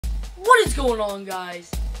What is going on, guys?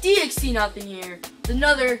 DXT Nothing here with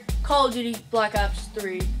another Call of Duty Black Ops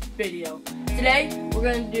 3 video. Today, we're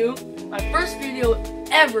going to do my first video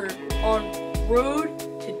ever on Road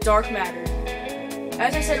to Dark Matter.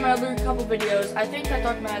 As I said in my other couple videos, I think that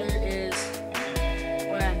Dark Matter is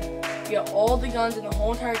when you get all the guns in the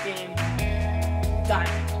whole entire game,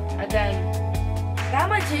 diamond. And then, that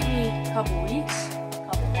might take me a couple weeks, a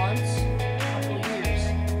couple months, a couple years.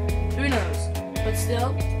 Who knows? But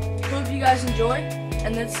still, hope you guys enjoy,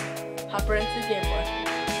 and let's hop right into the gameplay.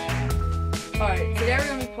 Alright, today we're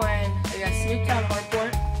going to be playing against Nuk3Town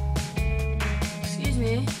Hardpoint. Excuse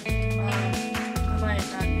me, I might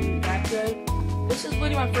not do that good. This is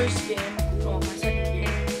literally my first game, well, my second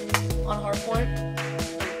game on Hardpoint,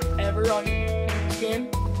 like, ever on this game.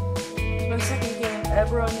 It's my second game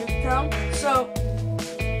ever on Nuk3Town, so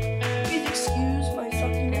please excuse my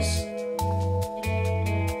suckiness.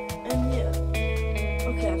 And yeah.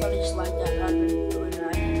 Okay, I thought I just liked that. I've been doing that.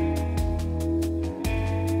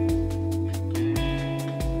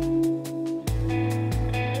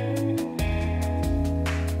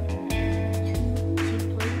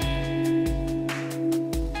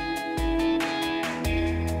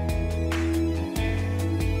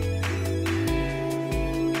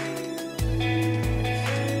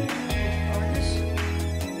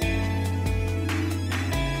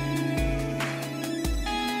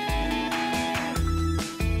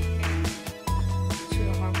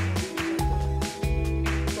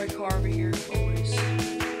 Over here, always.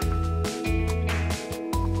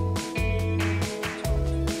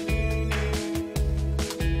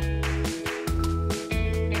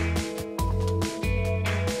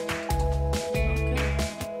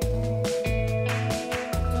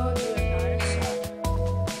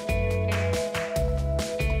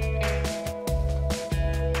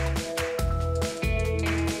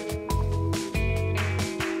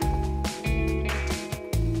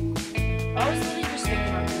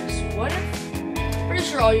 Pretty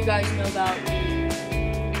sure all you guys know about the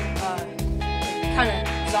kind of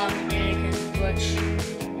zombie mannequin glitch,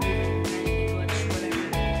 whatever.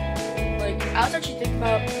 Like, I was actually thinking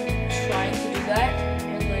about trying to do that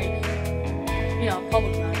in, like, you know,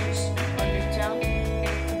 public matches on Nuk3Town.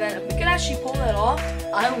 And then if we could actually pull that off,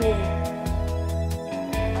 I don't know,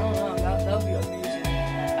 that would be amazing.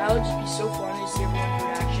 That would just be so fun to see everyone's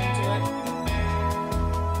reaction to it.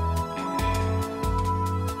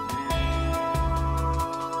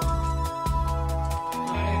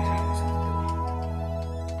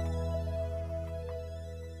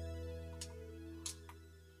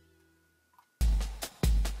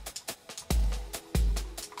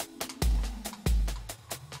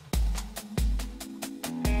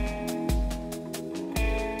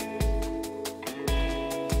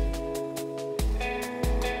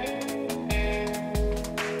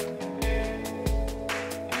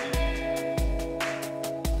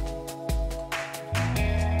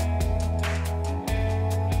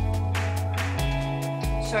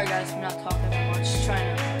 Sorry guys, I'm not talking that much, just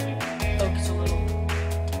trying to focus a little.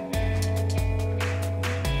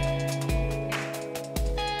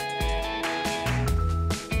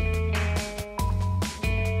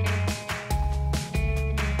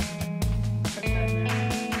 Check that out.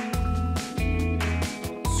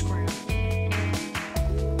 Scram.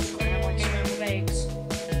 Scram like scrambled eggs.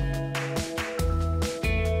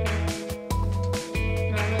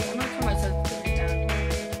 No, I'm gonna turn myself down again.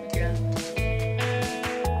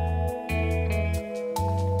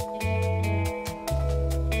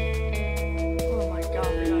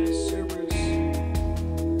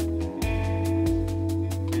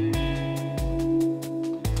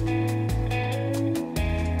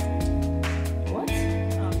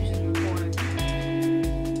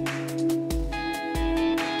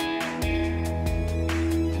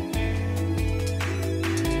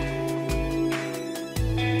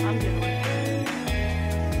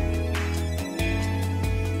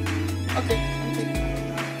 Okay, I'm taking that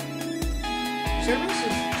now. Service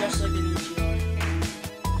is just like an EGR.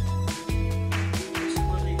 It's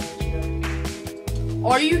literally an EGR.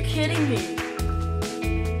 Are you kidding me?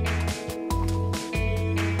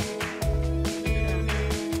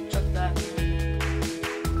 Check that, man.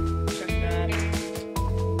 Check that.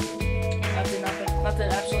 That did nothing. That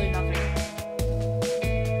did absolutely nothing.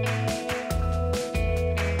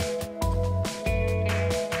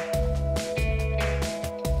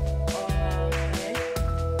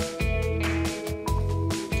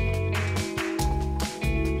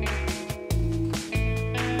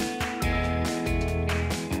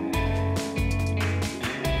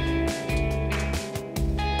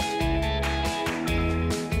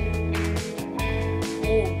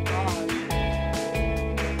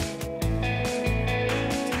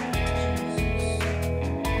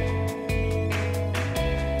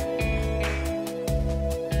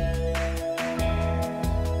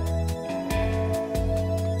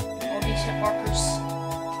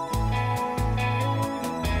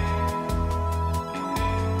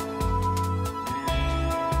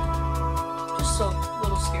 Just a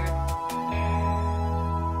little scared.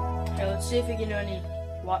 Okay, let's see if we can do any.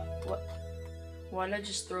 What? Why did I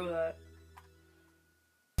just throw that?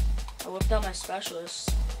 I whipped out my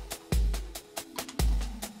specialist.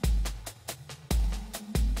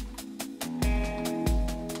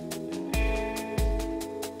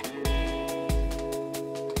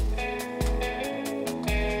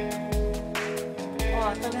 Oh,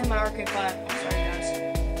 I thought I had my RK5. Sorry, guys.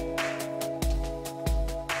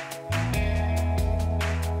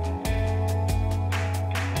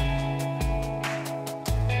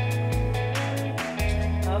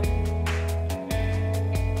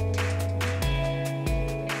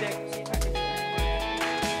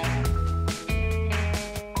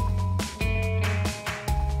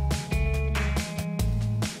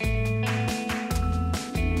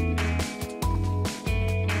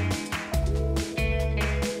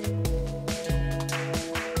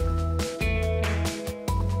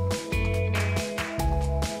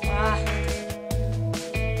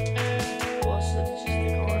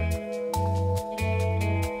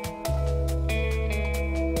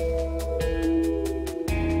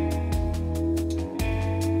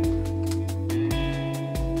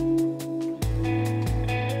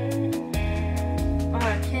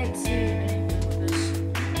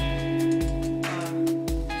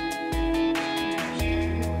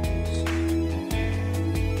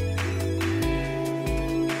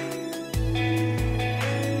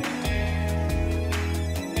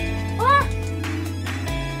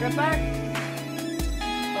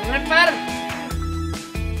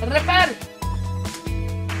 Repar!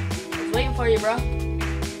 I was waiting for you, bro. I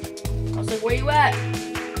was like, where you at?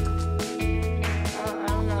 I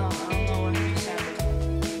don't know what just happened.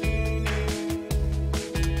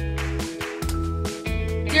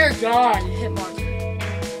 Dear God, you hit marker.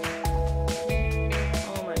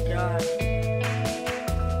 Oh my God.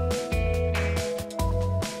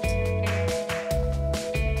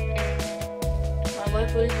 My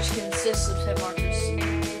life really just consists of hit markers.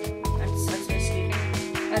 That's basically,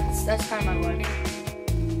 that's kind of my life.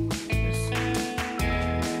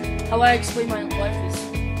 How I explain my life is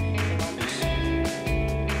hit markers.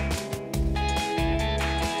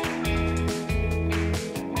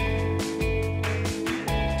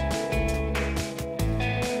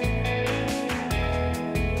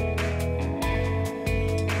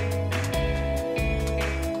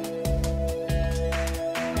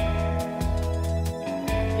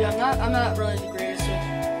 Yeah, I'm not really the greatest with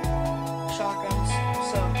shotguns,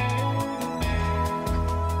 so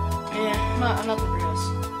yeah, I'm not the greatest.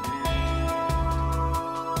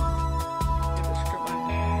 Get this script back.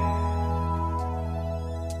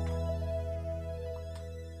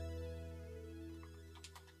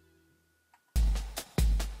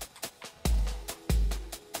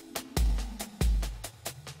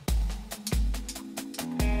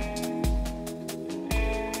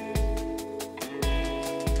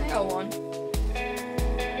 I got one.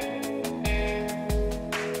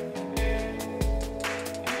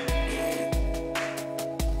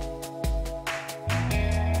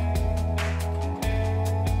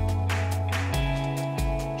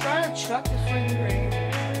 Trying to chuck this freaking grenade.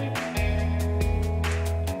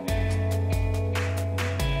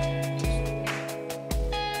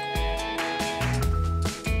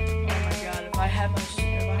 Oh my God! If I had my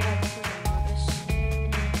freaking Marcus.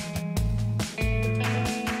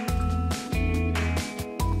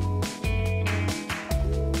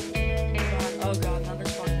 Oh God! Now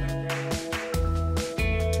there's one right there.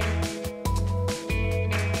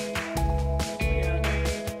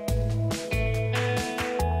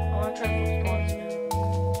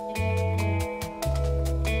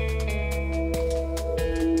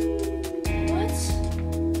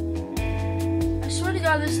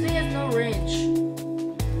 God, this thing has no range.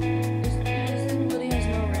 This thing really has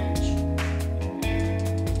no range.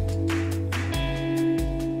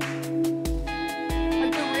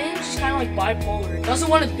 Like, the range is kind of like bipolar. It doesn't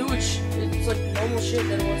want to do it. It's like normal shit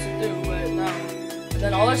that it wants to do, but no. And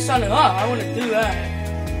then all of a sudden, I want to do that.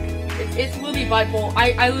 It's literally bipolar.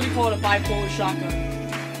 I literally call it a bipolar shotgun.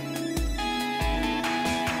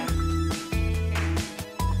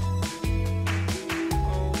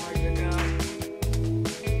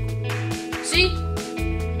 See?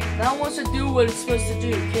 Now it wants to do what it's supposed to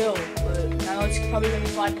do, kill, but now it's probably going to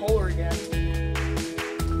be bipolar again.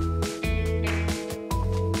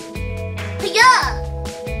 Yeah!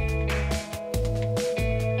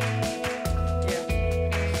 Yeah.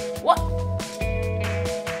 What?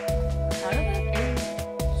 How did that do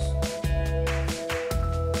this?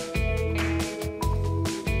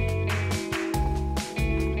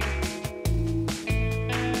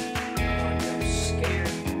 I'm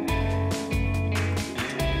scared.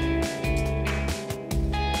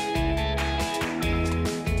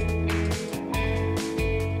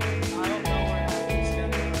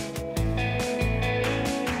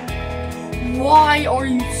 Why are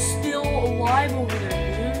you still alive over there,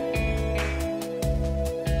 dude?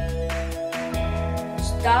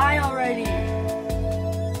 Just die already.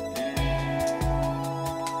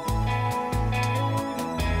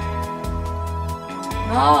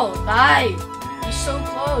 No, die. He's so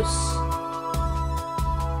close.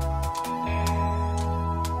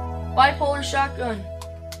 Bipolar shotgun.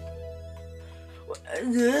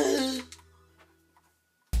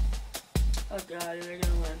 Oh god, they're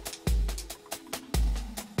gonna win.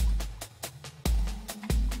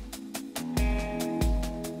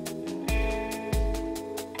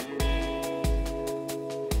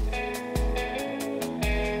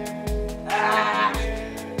 Ah!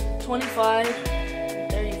 25,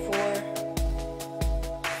 34.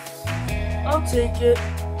 I'll take it.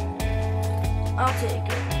 I'll take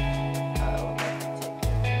it.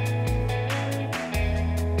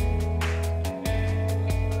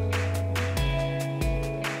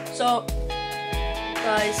 So,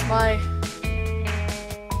 guys,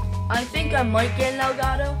 I think I might get an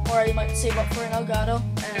Elgato, or I might save up for an Elgato,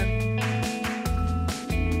 and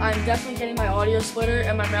I'm definitely getting my audio splitter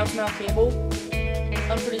and my mouse mount cable.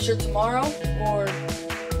 I'm pretty sure tomorrow or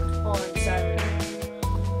on Saturday.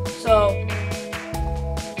 So,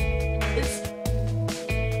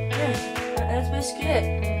 that's basically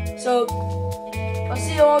it. So, I'll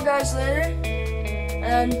see you all guys later,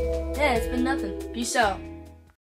 and yeah, it's been nothing. Peace out.